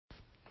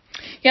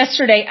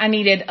Yesterday, I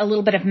needed a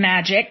little bit of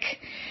magic,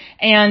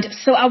 and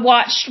so I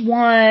watched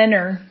one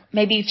or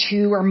maybe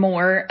two or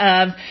more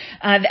of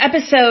the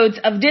episodes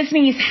of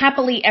Disney's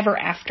Happily Ever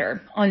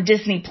After on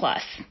Disney+.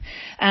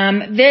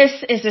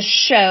 This is a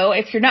show,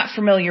 if you're not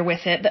familiar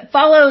with it, that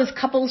follows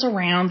couples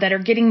around that are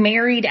getting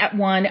married at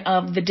one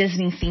of the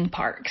Disney theme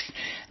parks.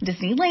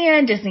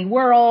 Disneyland, Disney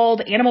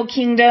World, Animal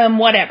Kingdom,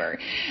 whatever.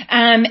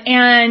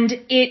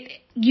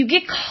 You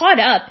get caught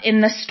up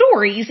in the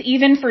stories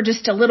even for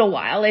just a little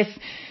while if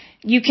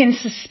you can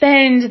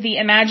suspend the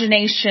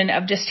imagination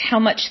of just how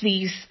much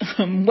these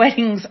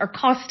weddings are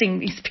costing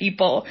these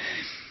people.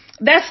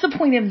 That's the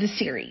point of the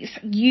series.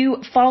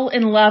 You fall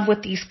in love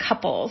with these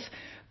couples,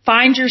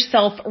 find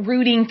yourself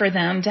rooting for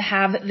them to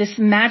have this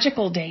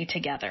magical day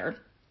together.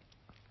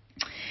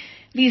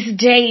 These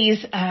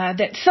days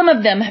that some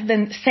of them have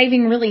been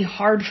saving really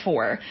hard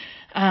for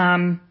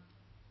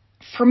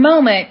a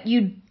moment,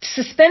 you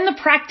suspend the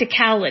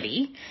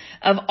practicality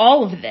of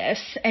all of this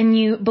and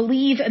you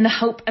believe in the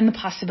hope and the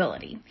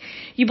possibility.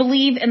 You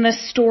believe in the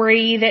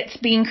story that's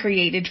being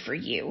created for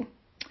you.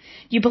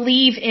 You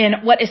believe in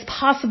what is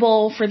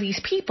possible for these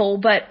people,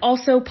 but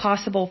also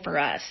possible for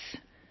us.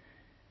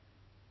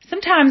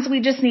 Sometimes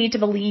we just need to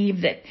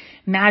believe that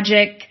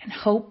magic and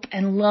hope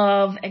and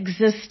love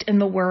exist in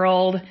the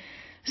world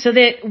so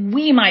that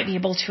we might be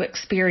able to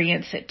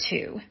experience it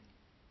too.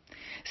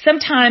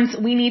 Sometimes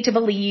we need to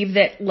believe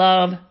that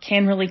love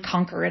can really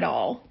conquer it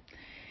all.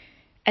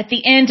 At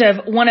the end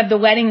of one of the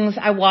weddings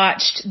I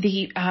watched,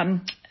 the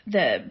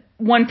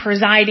one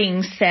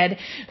presiding said,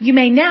 "You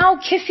may now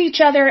kiss each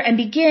other and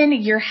begin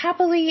your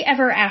happily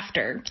ever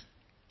after."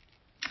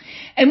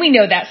 And we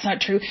know that's not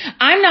true.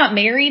 I'm not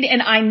married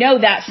and I know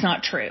that's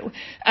not true.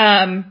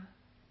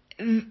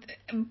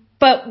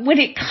 But when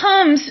it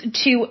comes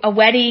to a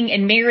wedding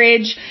and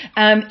marriage,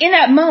 in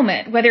that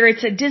moment, whether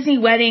it's a Disney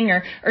wedding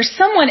or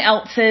someone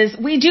else's,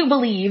 we do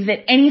believe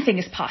that anything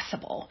is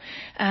possible.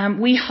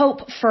 We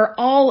hope for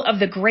all of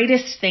the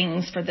greatest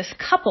things for this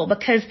couple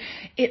because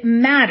it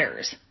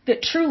matters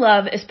that true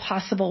love is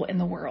possible in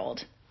the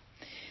world.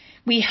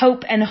 We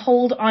hope and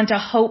hold on to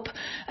hope.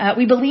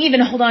 We believe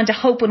and hold on to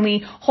hope when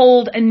we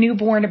hold a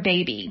newborn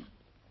baby.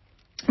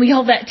 We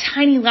hold that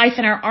tiny life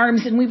in our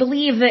arms and we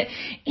believe that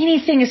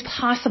anything is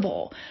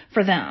possible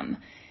for them.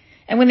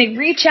 And when they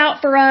reach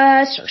out for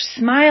us or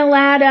smile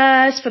at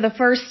us for the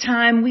first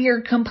time, we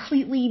are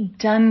completely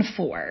done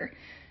for.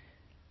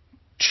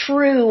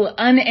 True,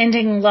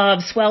 unending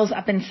love swells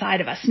up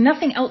inside of us.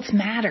 Nothing else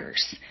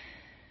matters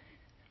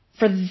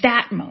for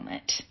that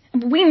moment.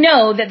 We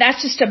know that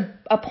that's just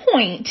a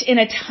point in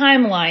a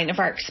timeline of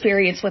our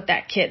experience with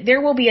that kid.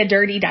 There will be a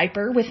dirty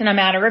diaper within a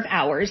matter of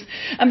hours,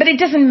 but it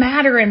doesn't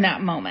matter in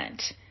that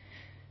moment.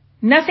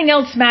 Nothing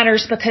else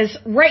matters because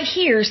right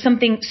here,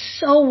 something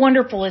so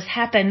wonderful has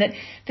happened that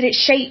it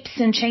shapes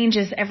and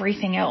changes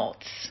everything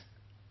else.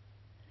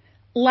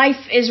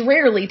 Life is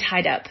rarely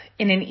tied up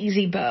in an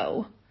easy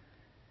bow.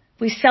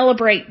 We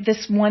celebrate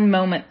this one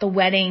moment, the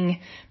wedding,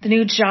 the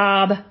new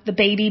job, the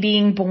baby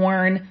being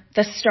born,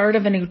 the start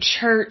of a new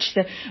church,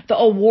 the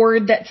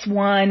award that's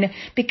won.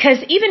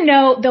 Because even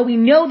though we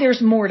know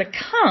there's more to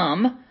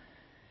come,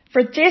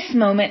 for this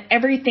moment,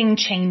 everything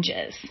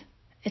changes.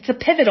 It's a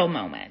pivotal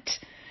moment.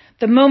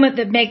 The moment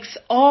that makes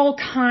all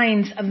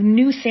kinds of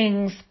new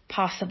things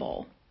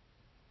possible.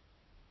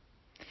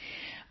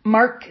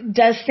 Mark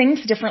does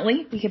things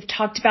differently. We have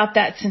talked about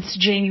that since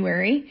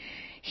January.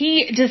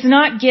 He does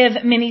not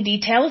give many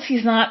details.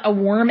 He's not a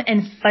warm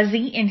and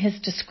fuzzy in his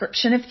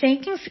description of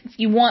things. If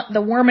you want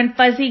the warm and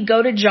fuzzy,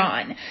 go to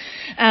John.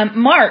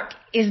 Mark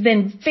has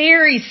been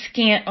very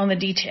scant on the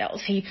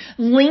details. He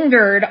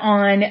lingered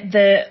on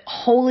the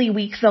Holy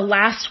Week, the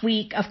last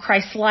week of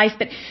Christ's life,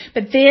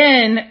 but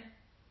then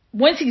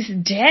once he's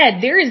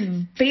dead, there is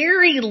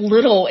very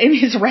little in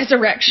his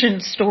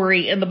resurrection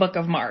story in the book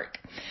of Mark.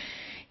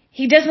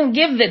 He doesn't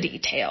give the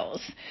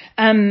details.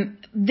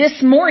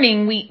 This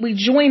morning, we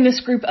join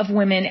this group of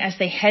women as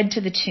they head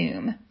to the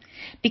tomb.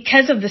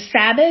 Because of the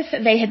Sabbath,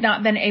 they had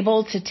not been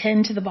able to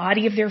tend to the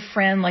body of their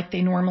friend like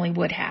they normally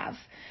would have.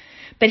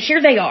 But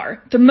here they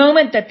are, the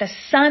moment that the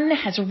sun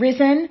has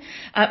risen,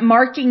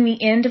 marking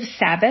the end of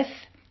Sabbath.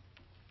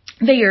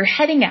 They are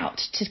heading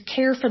out to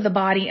care for the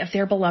body of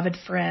their beloved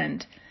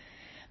friend.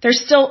 They're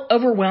still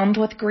overwhelmed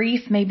with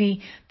grief,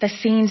 maybe the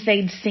scenes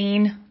they'd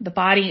seen, the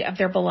body of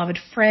their beloved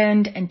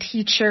friend and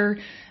teacher,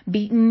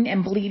 beaten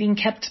and bleeding,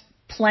 kept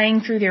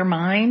playing through their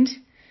mind.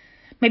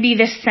 Maybe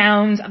the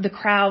sounds of the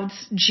crowds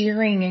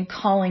jeering and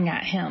calling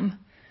at him.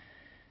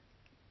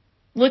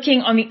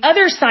 Looking on the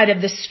other side of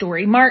this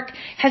story, Mark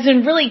has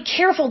been really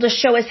careful to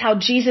show us how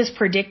Jesus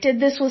predicted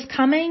this was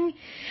coming,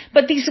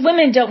 but these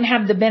women don't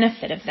have the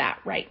benefit of that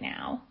right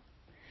now.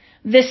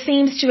 This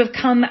seems to have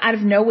come out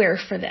of nowhere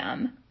for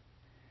them.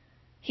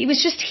 He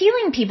was just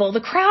healing people. The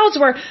crowds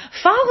were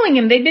following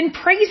him. They'd been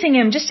praising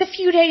him just a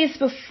few days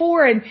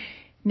before, and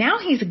now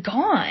he's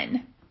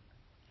gone.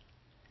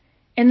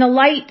 In the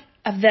light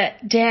of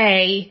that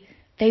day,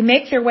 they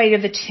make their way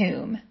to the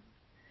tomb.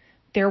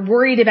 They're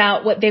worried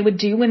about what they would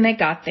do when they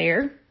got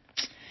there.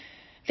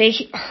 They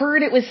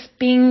heard it was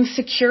being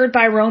secured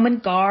by Roman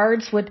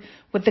guards. Would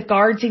the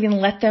guards even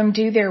let them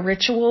do their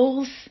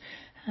rituals?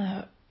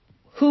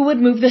 Who would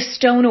move the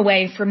stone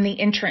away from the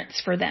entrance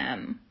for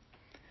them?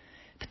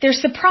 But they're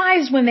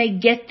surprised when they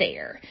get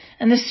there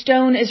and the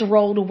stone is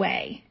rolled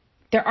away.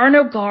 There are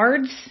no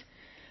guards.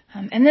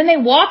 And then they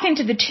walk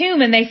into the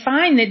tomb and they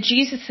find that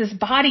Jesus'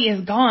 body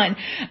is gone.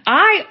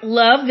 I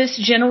love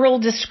this general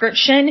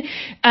description,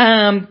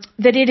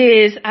 that it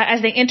is,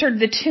 as they entered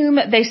the tomb,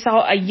 they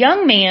saw a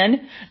young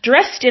man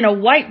dressed in a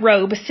white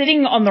robe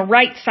sitting on the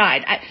right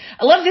side. I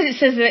love that it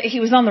says that he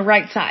was on the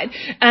right side.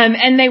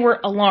 And they were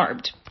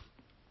alarmed.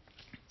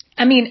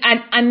 I mean,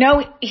 I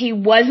know he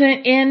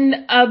wasn't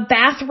in a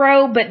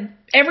bathrobe, but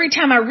every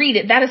time I read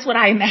it, that is what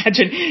I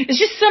imagine. It's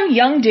just some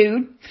young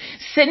dude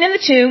sitting in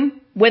the tomb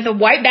with a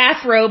white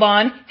bathrobe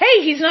on.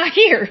 Hey, he's not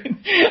here.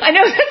 I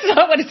know that's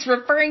not what it's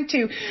referring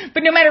to,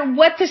 but no matter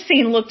what the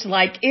scene looked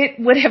like, it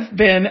would have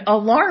been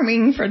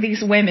alarming for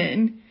these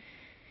women.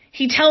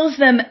 He tells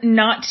them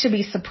not to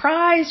be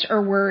surprised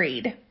or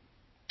worried.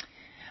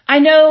 I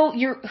know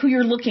who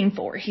you're looking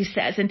for, he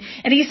says, and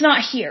he's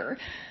not here.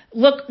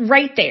 Look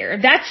right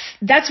there.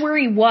 That's where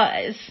he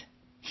was.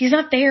 He's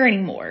not there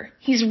anymore.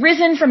 He's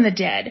risen from the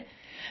dead.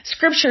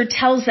 Scripture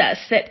tells us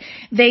that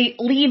they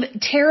leave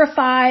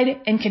terrified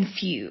and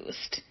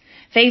confused.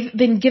 They've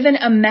been given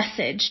a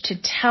message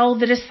to tell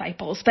the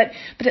disciples, but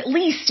at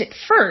least at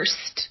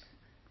first,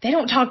 they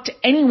don't talk to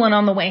anyone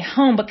on the way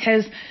home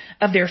because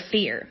of their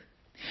fear.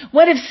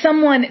 What if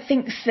someone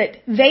thinks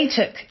that they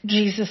took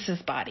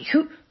Jesus' body?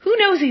 Who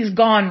knows he's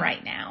gone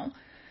right now?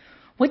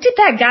 What did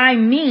that guy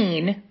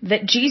mean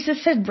that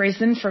Jesus had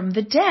risen from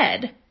the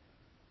dead?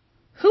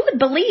 Who would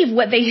believe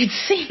what they had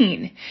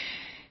seen?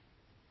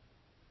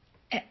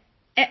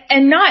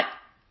 And not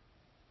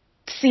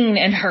seen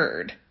and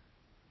heard.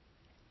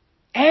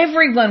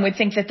 Everyone would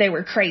think that they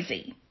were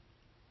crazy.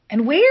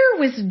 And where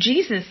was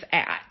Jesus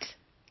at?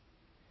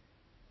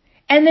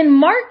 And then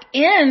Mark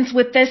ends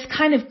with this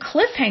kind of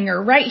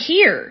cliffhanger right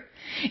here.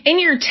 In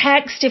your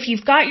text, if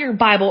you've got your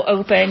Bible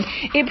open,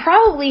 it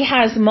probably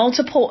has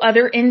multiple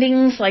other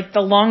endings, like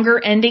the longer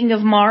ending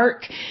of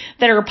Mark,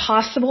 that are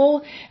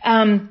possible.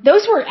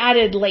 Those were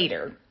added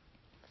later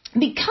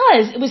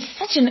because it was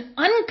such an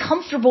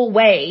uncomfortable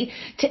way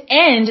to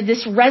end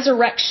this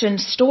resurrection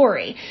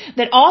story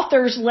that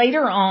authors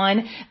later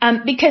on,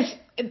 because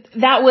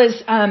that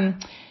was,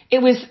 it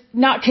was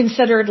not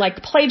considered like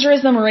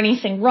plagiarism or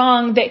anything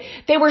wrong.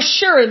 They were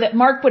sure that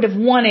Mark would have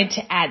wanted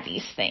to add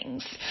these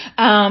things.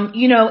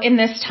 In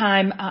this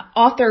time,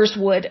 authors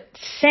would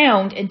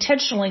sound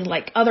intentionally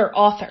like other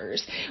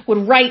authors,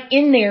 would write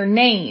in their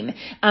name,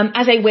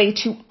 as a way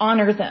to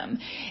honor them.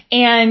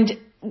 And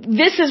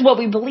this is what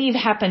we believe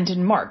happened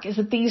in Mark, is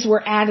that these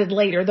were added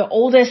later. The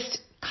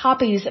oldest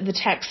copies of the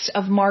text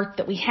of Mark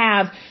that we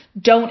have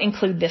don't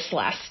include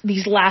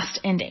these last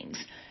endings.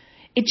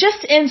 It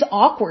just ends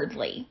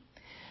awkwardly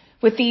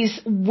with these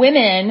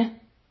women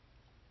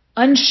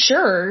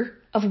unsure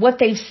of what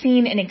they've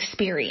seen and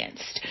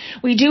experienced.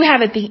 We do have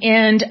at the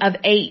end of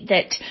 8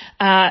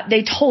 that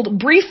they told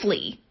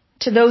briefly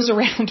to those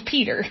around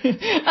Peter.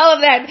 I love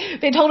that.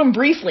 They told him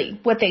briefly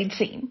what they'd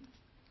seen.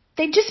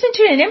 They'd just been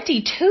to an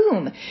empty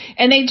tomb,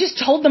 and they just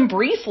told them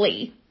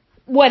briefly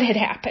what had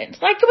happened,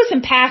 like it was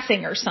in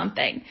passing or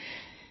something.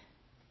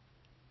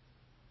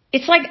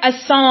 It's like a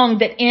song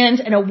that ends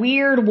in a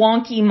weird,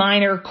 wonky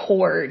minor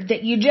chord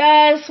that you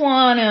just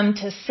want them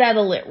to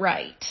settle it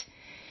right.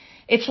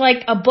 It's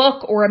like a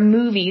book or a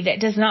movie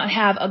that does not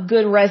have a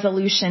good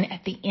resolution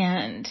at the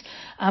end,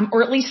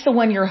 or at least the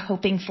one you're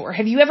hoping for.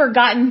 Have you ever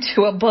gotten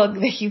to a book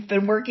that you've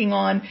been working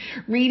on,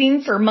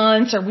 reading for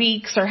months or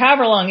weeks or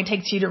however long it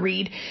takes you to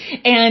read,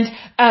 and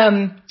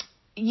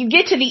you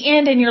get to the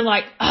end and you're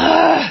like,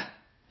 ugh,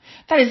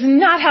 that is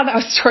not how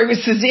that story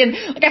was designed.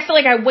 Like, I feel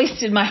like I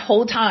wasted my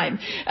whole time.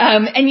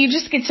 And you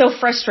just get so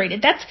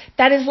frustrated.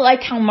 That is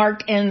like how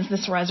Mark ends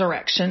this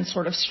resurrection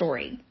sort of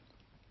story.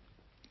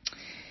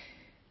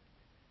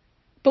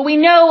 But we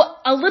know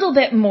a little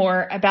bit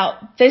more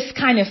about this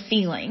kind of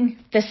feeling,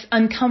 this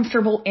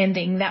uncomfortable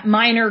ending, that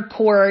minor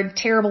chord,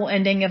 terrible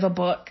ending of a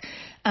book.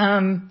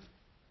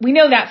 We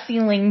know that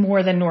feeling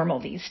more than normal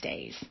these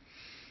days.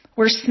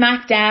 We're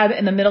smack dab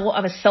in the middle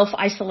of a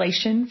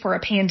self-isolation for a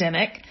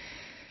pandemic.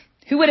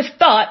 Who would have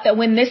thought that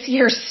when this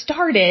year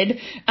started,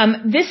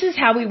 this is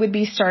how we would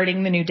be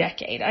starting the new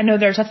decade? I know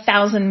there's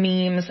 1,000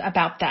 memes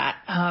about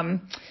that.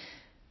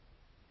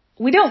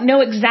 We don't know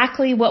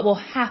exactly what will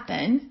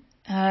happen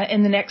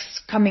in the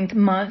next coming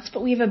months,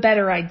 but we have a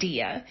better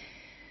idea.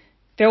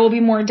 There will be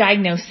more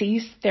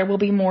diagnoses. There will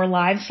be more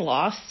lives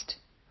lost.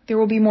 There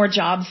will be more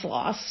jobs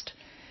lost.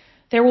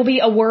 There will be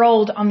a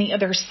world on the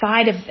other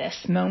side of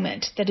this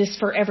moment that is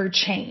forever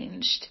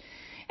changed.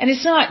 And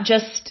it's not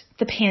just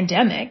the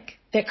pandemic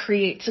that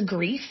creates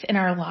grief in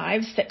our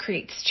lives, that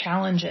creates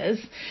challenges.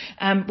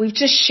 We've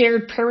just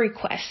shared prayer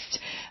requests,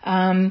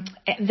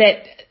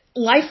 that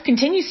life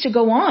continues to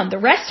go on. The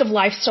rest of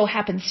life still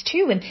happens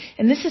too,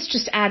 and this is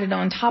just added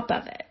on top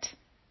of it.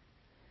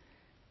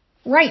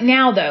 Right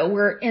now, though,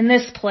 we're in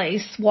this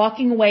place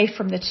walking away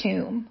from the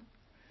tomb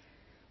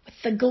with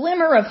the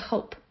glimmer of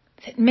hope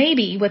that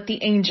maybe what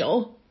the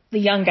angel, the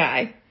young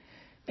guy,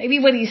 maybe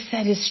what he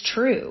said is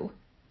true.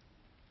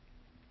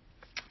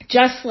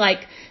 Just like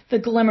the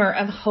glimmer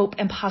of hope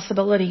and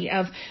possibility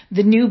of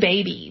the new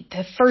baby,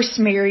 the first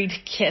married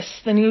kiss,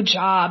 the new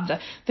job,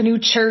 the new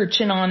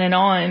church, and on and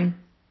on.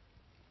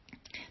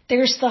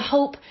 There's the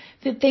hope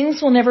that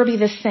things will never be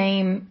the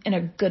same in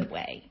a good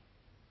way.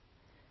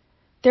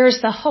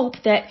 There's the hope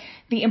that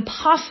the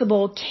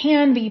impossible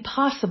can be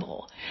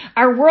possible.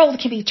 Our world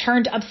can be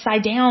turned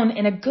upside down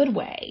in a good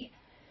way.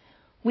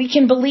 We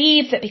can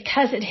believe that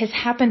because it has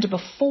happened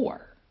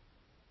before,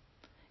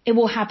 it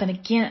will happen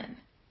again.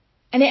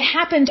 And it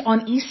happened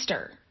on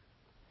Easter.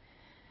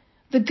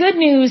 The good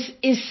news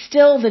is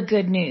still the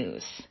good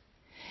news,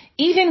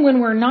 even when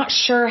we're not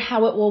sure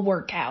how it will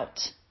work out,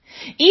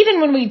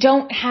 even when we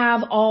don't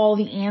have all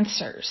the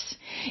answers,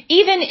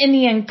 even in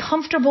the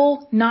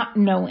uncomfortable not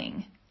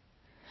knowing.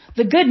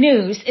 The good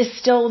news is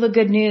still the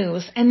good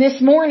news. And this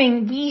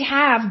morning we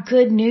have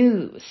good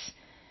news.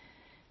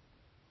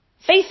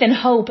 Faith and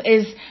hope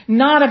is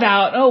not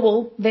about, oh,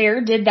 well,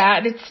 there, did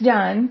that, it's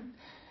done.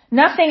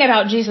 Nothing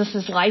about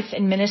Jesus' life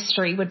and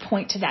ministry would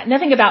point to that.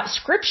 Nothing about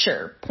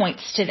Scripture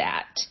points to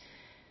that.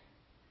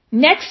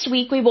 Next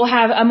week, we will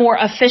have a more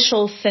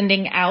official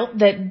sending out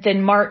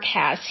than Mark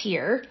has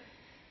here.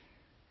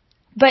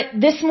 But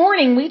this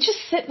morning, we just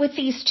sit with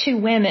these two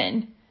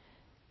women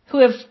who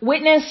have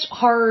witnessed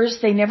horrors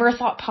they never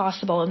thought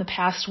possible in the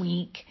past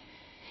week,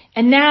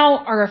 and now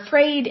are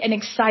afraid and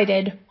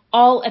excited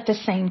all at the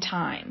same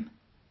time.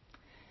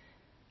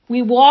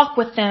 We walk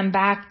with them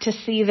back to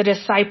see the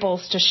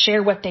disciples, to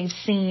share what they've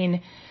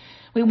seen.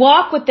 We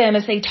walk with them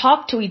as they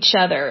talk to each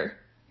other,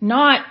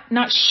 not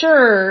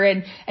sure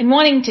and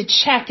wanting to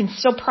check and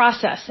still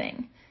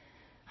processing.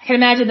 I can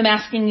imagine them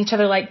asking each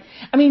other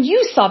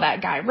you saw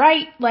that guy,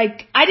 right?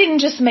 I didn't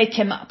just make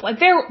him up.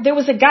 There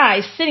was a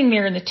guy sitting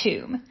there in the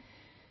tomb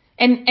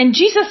and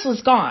Jesus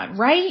was gone,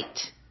 right?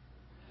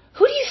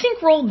 Who do you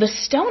think rolled the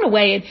stone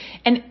away?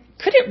 And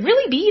could it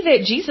really be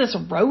that Jesus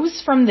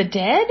rose from the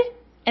dead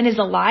and is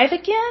alive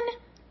again?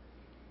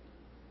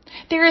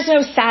 There is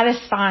no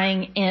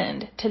satisfying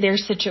end to their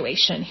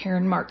situation here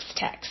in Mark's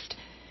text.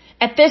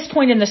 At this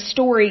point in the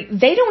story,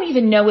 they don't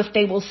even know if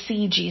they will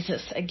see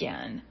Jesus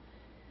again.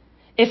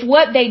 If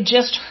what they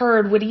just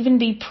heard would even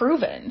be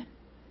proven.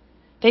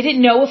 They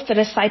didn't know if the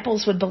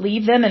disciples would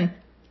believe them.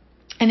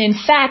 And in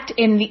fact,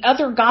 in the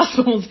other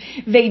Gospels,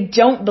 they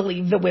don't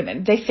believe the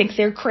women. They think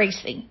they're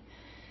crazy.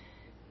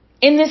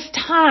 In this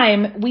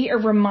time, we are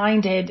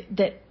reminded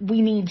that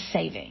we need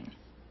saving.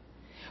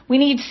 We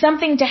need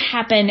something to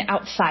happen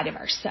outside of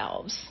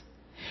ourselves.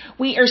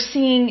 We are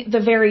seeing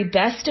the very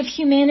best of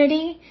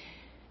humanity,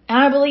 and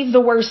I believe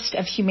the worst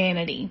of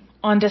humanity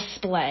on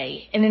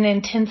display in an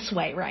intense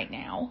way right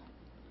now.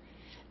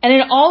 And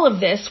in all of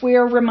this, we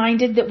are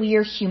reminded that we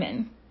are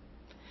human.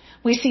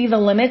 We see the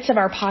limits of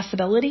our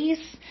possibilities,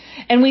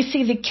 and we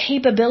see the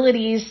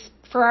capabilities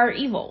for our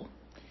evil.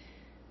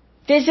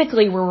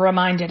 Physically, we're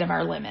reminded of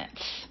our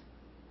limits.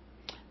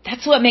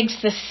 That's what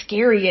makes this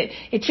scary.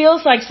 It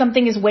feels like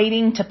something is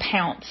waiting to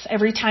pounce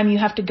every time you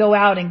have to go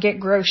out and get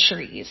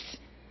groceries.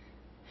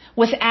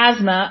 With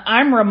asthma,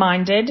 I'm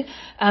reminded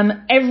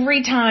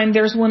every time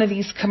there's one of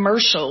these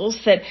commercials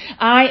that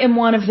I am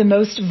one of the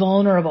most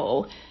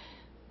vulnerable.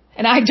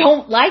 And I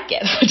don't like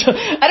it.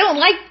 I don't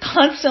like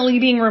constantly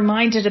being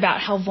reminded about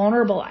how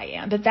vulnerable I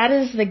am. But that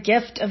is the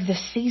gift of this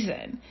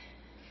season.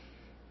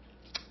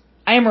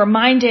 I am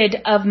reminded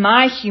of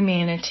my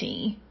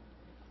humanity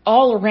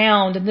all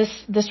around, and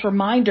this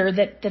reminder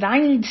that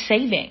I need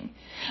saving.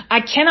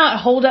 I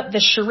cannot hold up the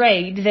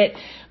charade that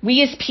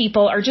we as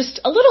people are just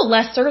a little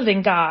lesser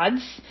than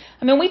God's.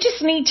 We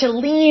just need to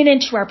lean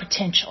into our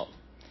potential.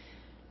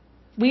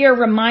 We are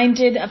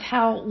reminded of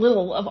how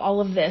little of all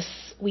of this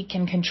we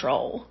can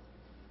control.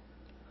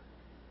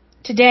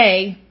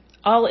 Today,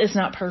 all is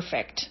not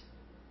perfect.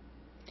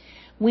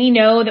 We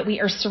know that we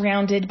are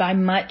surrounded by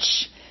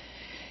much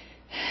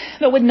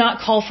that would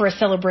not call for a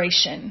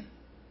celebration.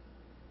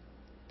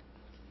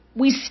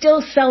 We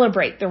still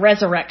celebrate the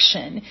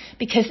resurrection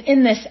because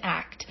in this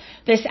act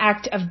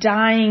of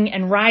dying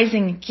and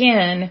rising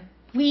again,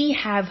 we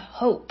have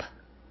hope.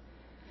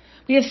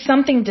 We have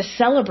something to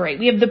celebrate.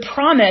 We have the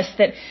promise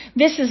that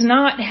this is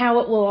not how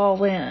it will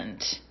all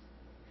end.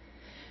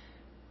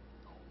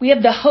 We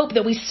have the hope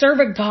that we serve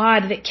a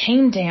God that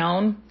came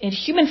down in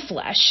human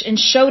flesh and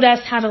showed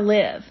us how to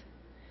live.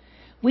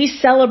 We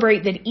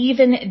celebrate that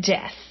even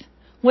death,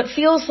 what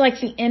feels like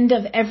the end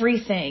of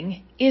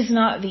everything, is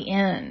not the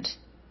end.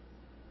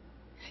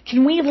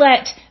 Can we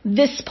let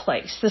this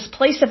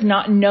place of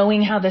not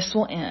knowing how this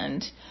will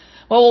end,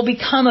 what will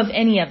become of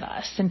any of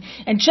us,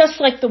 and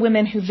just like the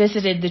women who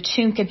visited the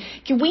tomb,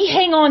 can we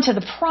hang on to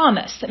the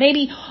promise that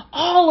maybe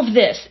all of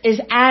this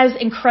is as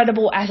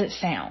incredible as it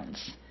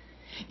sounds?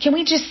 Can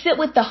we just sit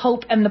with the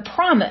hope and the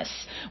promise,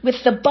 with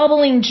the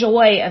bubbling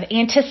joy of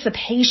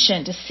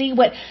anticipation to see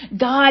what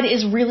God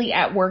is really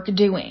at work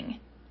doing?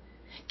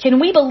 Can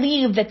we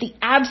believe that the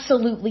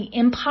absolutely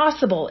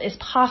impossible is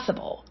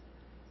possible?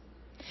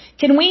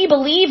 Can we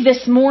believe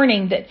this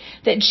morning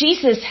that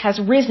Jesus has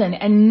risen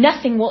and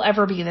nothing will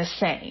ever be the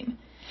same?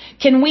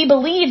 Can we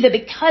believe that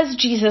because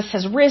Jesus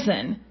has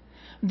risen,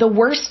 the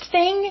worst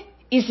thing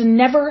is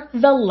never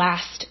the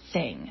last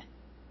thing?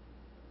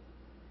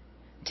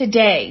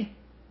 Today,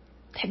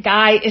 that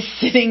guy is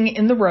sitting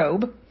in the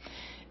robe,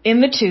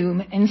 in the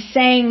tomb, and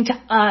saying to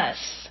us,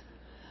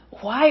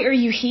 why are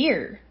you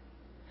here?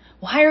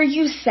 Why are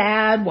you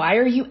sad? Why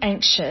are you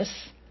anxious?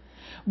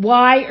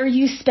 Why are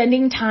you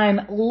spending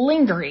time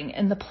lingering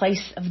in the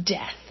place of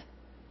death?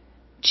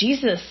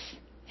 Jesus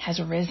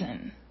has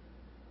risen.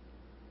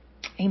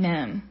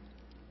 Amen.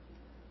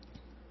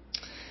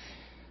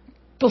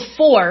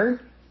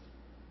 Before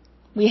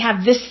we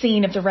have this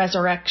scene of the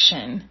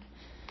resurrection,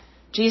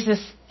 Jesus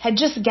had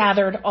just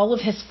gathered all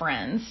of his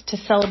friends to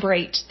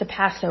celebrate the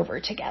Passover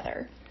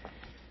together.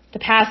 The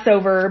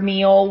Passover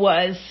meal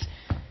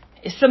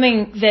is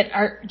something that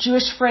our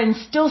Jewish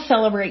friends still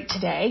celebrate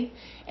today,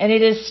 and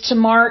it is to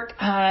mark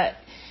God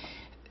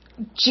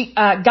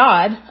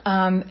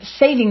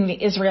saving the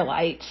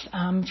Israelites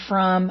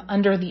from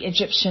under the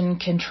Egyptian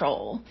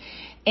control,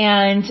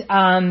 and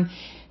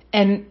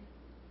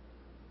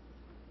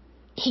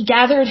he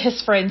gathered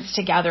his friends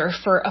together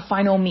for a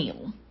final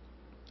meal.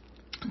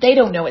 They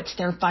don't know it's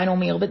their final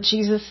meal, but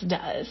Jesus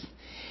does.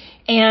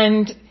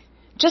 And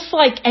just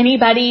like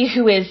anybody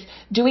who is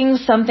doing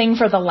something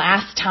for the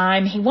last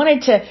time, he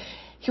wanted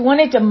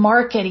to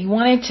mark it. He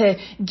wanted to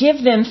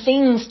give them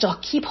things to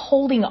keep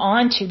holding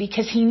on to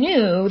because he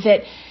knew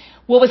that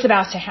what was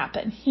about to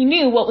happen. He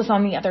knew what was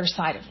on the other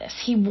side of this.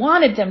 He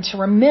wanted them to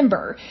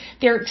remember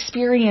their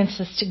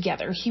experiences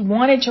together. He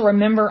wanted to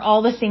remember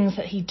all the things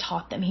that he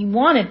taught them. He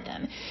wanted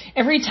them,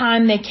 every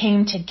time they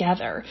came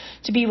together,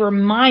 to be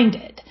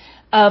reminded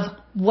of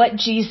what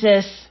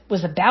Jesus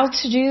was about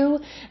to do.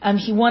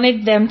 He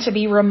wanted them to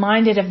be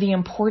reminded of the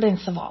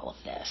importance of all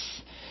of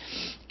this.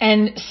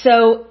 And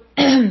so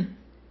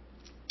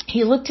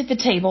he looked at the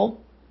table,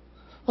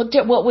 looked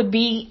at what would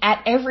be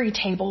at every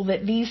table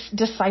that these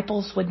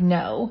disciples would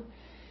know,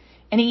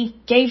 and he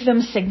gave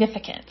them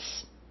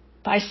significance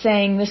by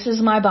saying, this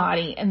is my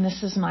body and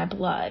this is my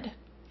blood.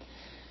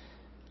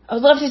 I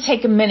would love to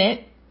take a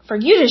minute for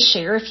you to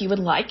share, if you would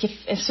like,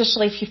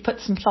 especially if you've put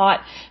some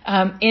thought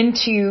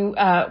into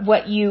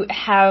what you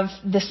have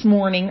this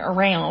morning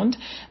around,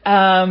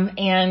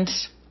 and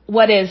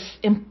what is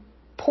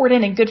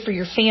important and good for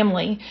your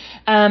family.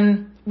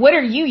 What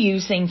are you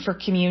using for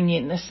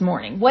communion this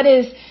morning? What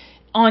is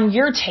on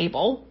your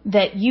table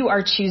that you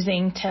are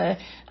choosing to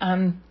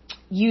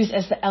use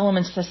as the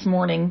elements this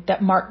morning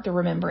that mark the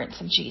remembrance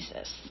of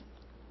Jesus?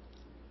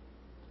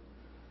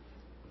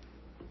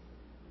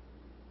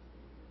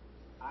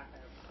 I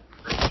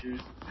have grape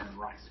juice and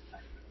rice.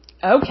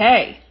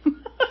 Okay.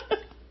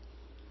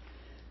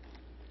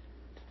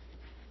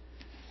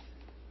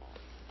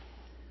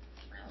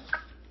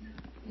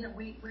 Yeah,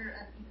 we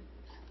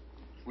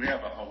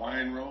have a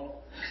Hawaiian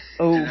roll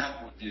Oh. and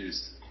apple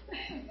juice.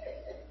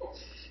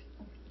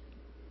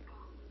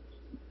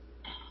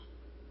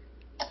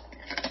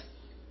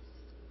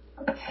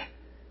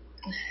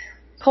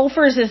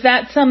 Colfers, is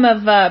that some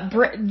of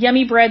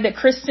yummy bread that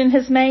Kristen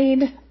has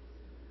made?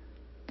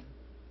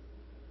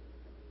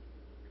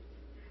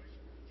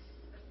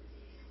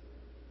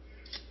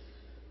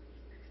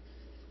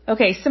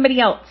 Okay,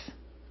 somebody else.